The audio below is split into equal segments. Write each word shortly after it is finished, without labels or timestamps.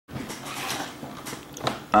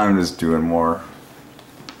I'm just doing more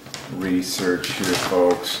research here,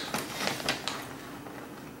 folks,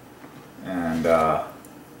 and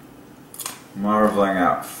marveling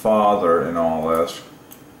at Father in all this.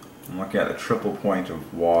 I'm looking at a triple point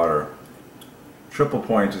of water. Triple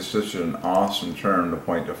point is such an awesome term to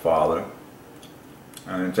point to Father,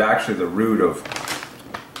 and it's actually the root of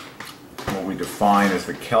what we define as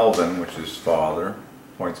the Kelvin, which is Father,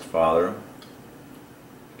 points to Father.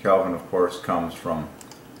 Kelvin, of course, comes from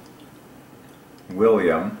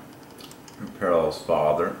William, who parallels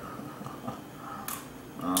Father.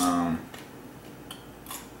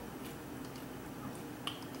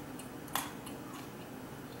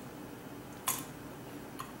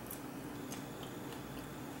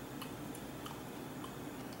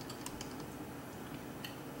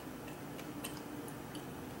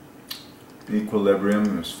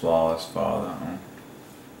 Equilibrium is flawless Father.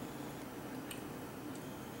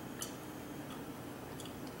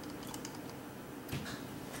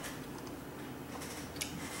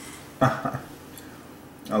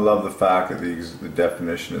 I love the fact that the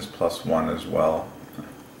definition is +1 as well.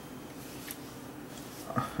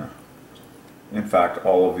 In fact,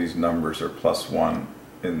 all of these numbers are +1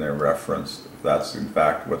 in their reference. That's in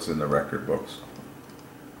fact what's in the record books.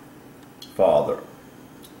 Father.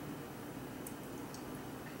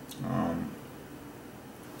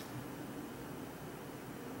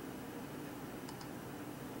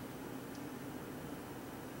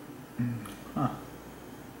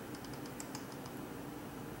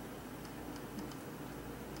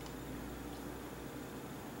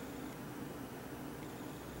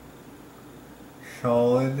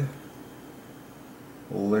 Solid,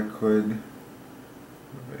 liquid,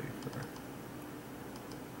 vapor.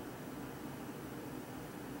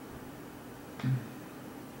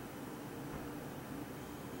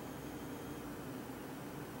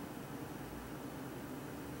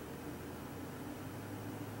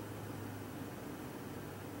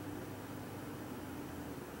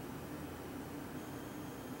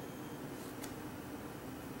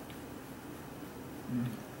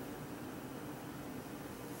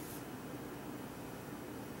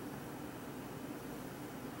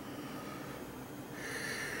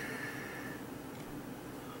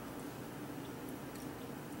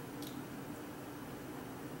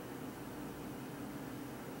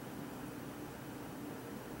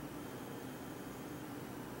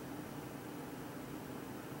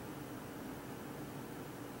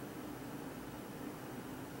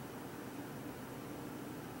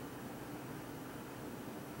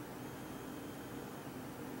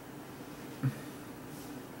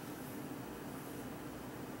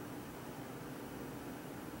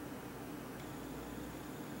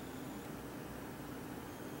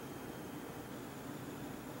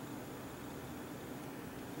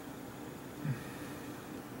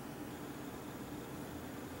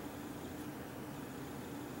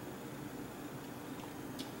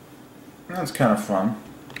 That's kind of fun.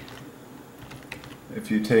 If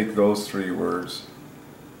you take those three words,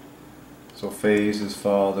 so phase is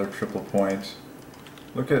Father, triple point.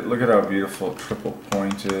 Look at how beautiful triple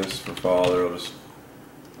point is for Father. I'll just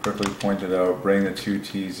quickly point it out. Bring the two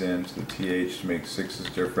T's into the TH to make 6's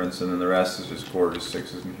difference, and then the rest is just gorgeous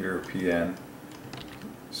 6's in here. PN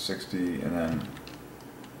 60, and then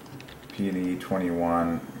P and E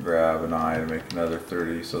 21. Grab an I to make another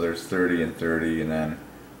 30. So there's 30 and 30, and then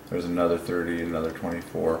there's another 30, another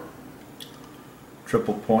 24.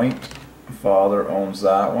 Triple point. Father owns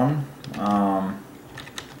that one.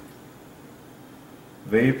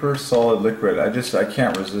 Vapor, solid, liquid. I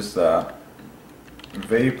can't resist that.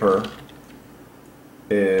 Vapor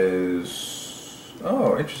is,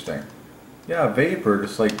 oh, interesting. Yeah, vapor,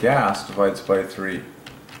 just like gas, divides by 3.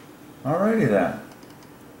 Alrighty then.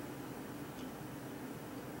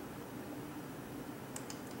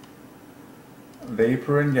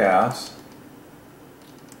 Vapor and gas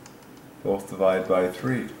both divide by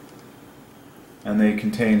 3, and they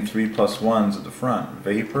contain 3 plus 1s at the front.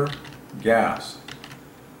 Vapor, gas.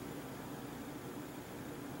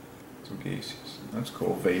 So gaseous. That's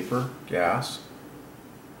cool. Vapor, gas.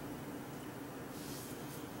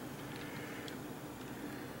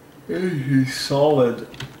 Solid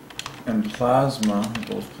and plasma,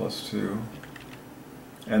 both +2.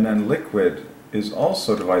 And then liquid is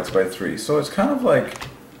also divides by 3. So it's kind of like,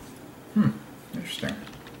 interesting.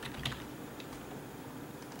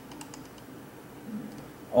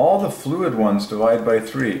 All the fluid ones divide by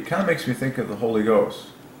 3. It kind of makes me think of the Holy Ghost.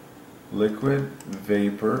 Liquid,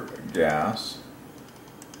 vapor, gas.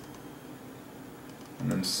 And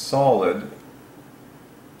then solid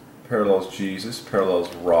parallels Jesus,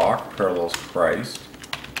 parallels rock, parallels Christ.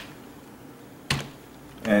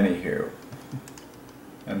 Anywho.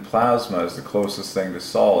 And plasma is the closest thing to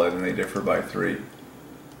solid, and they differ by 3.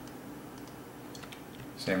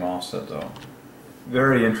 Same offset though.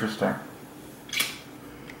 Very interesting.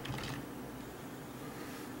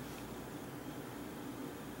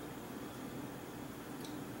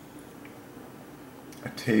 A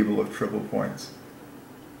table of triple points.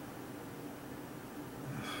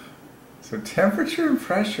 So temperature and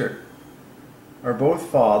pressure are both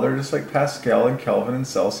Father, just like Pascal and Kelvin and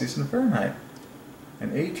Celsius and Fahrenheit.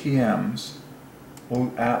 And ATMs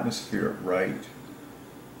hold atmosphere, right?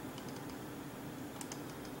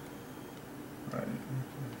 Right.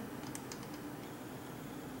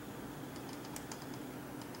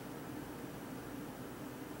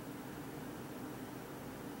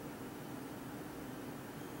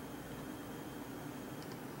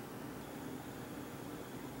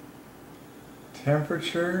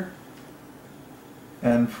 Temperature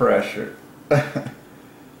and pressure.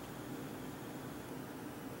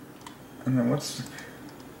 And then what's the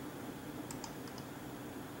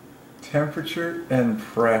temperature and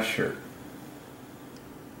pressure?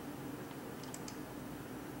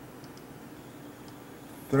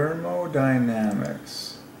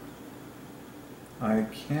 Thermodynamics. I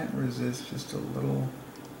can't resist just a little.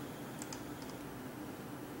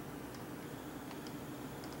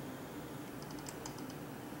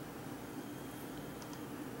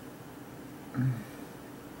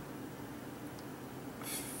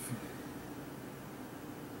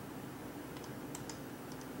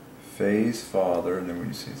 Phase Father, and then when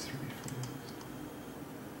you say 3 phases.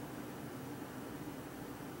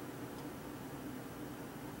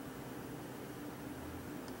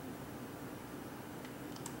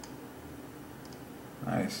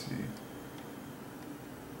 I see.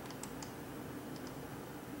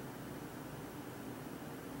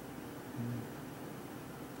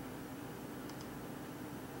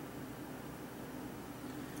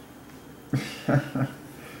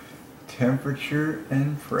 Temperature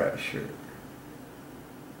and pressure.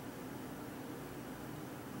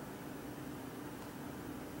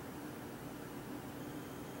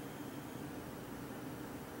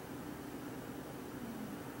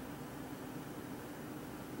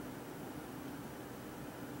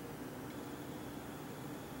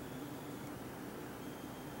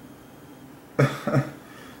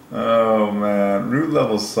 Oh man, root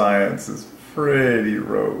level science is pretty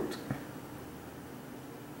rote.